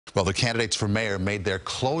Well, the candidates for mayor made their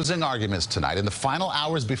closing arguments tonight in the final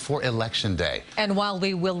hours before Election Day. And while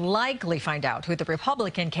we will likely find out who the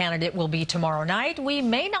Republican candidate will be tomorrow night, we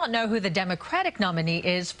may not know who the Democratic nominee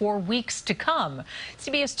is for weeks to come.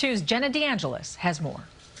 CBS 2's Jenna DeAngelis has more.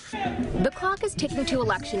 The clock is ticking to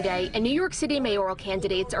Election Day, and New York City mayoral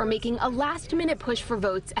candidates are making a last-minute push for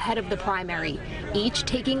votes ahead of the primary, each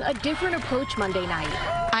taking a different approach Monday night.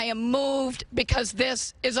 I am moved because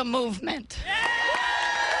this is a movement.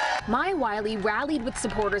 Maya Wiley rallied with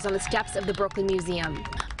supporters on the steps of the Brooklyn Museum.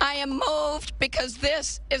 I am moved because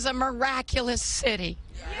this is a miraculous city.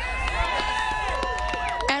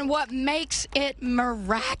 And what makes it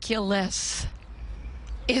miraculous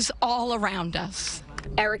is all around us.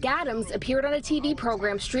 Eric Adams appeared on a TV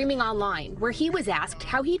program streaming online where he was asked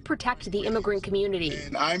how he'd protect the immigrant community.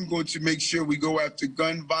 And I'm going to make sure we go after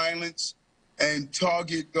gun violence and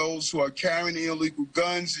target those who are carrying illegal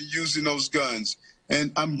guns and using those guns.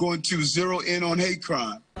 And I'm going to zero in on hate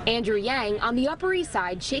crime. Andrew Yang on the Upper East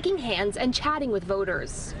Side shaking hands and chatting with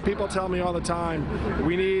voters. People tell me all the time,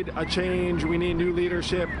 we need a change, we need new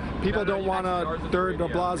leadership. People don't want a third de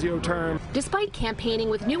Blasio term. Despite campaigning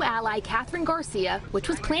with new ally Catherine Garcia, which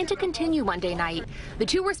was planned to continue Monday night, the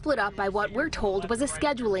two were split up by what we're told was a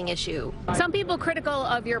scheduling issue. Some people critical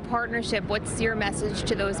of your partnership. What's your message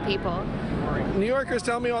to those people? New Yorkers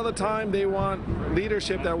tell me all the time they want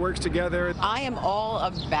leadership that works together. I am all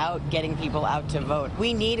about getting people out to vote.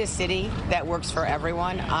 We need a city that works for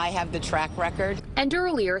everyone. I have the track record. And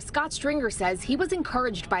earlier, Scott Stringer says he was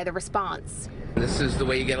encouraged by the response. This is the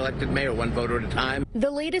way you get elected mayor, one voter at a time.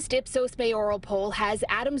 The latest Ipsos mayoral poll has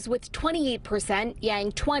Adams with 28%,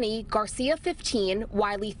 Yang 20%, Garcia 15%,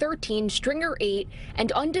 Wiley 13%, Stringer 8%,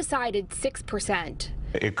 and undecided 6%.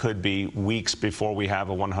 It could be weeks before we have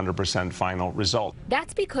a 100% final result.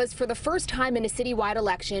 That's because for the first time in a citywide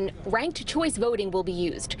election, ranked choice voting will be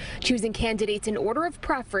used, choosing candidates in order of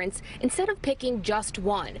preference instead of picking just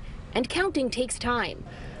one. And counting takes time.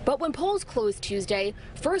 But when polls close Tuesday,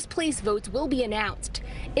 first place votes will be announced.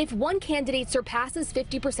 If one candidate surpasses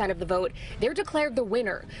 50% of the vote, they're declared the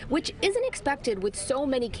winner, which isn't expected with so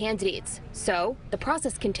many candidates. So the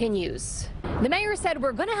process continues. The mayor said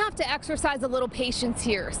we're going to have to exercise a little patience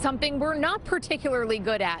here, something we're not particularly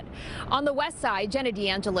good at. On the west side, Jenna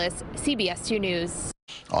DeAngelis, CBS 2 News.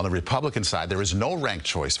 On the Republican side, there is no ranked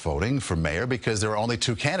choice voting for mayor because there are only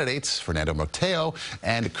two candidates, Fernando Mateo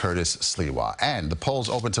and Curtis Sliwa. And the polls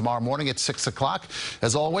open tomorrow morning at 6 o'clock.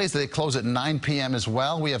 As always, they close at 9 p.m. as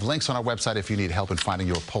well. We have links on our website if you need help in finding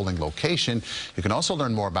your polling location. You can also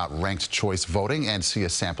learn more about ranked choice voting and see a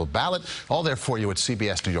sample ballot. All there for you at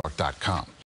cbsnewyork.com.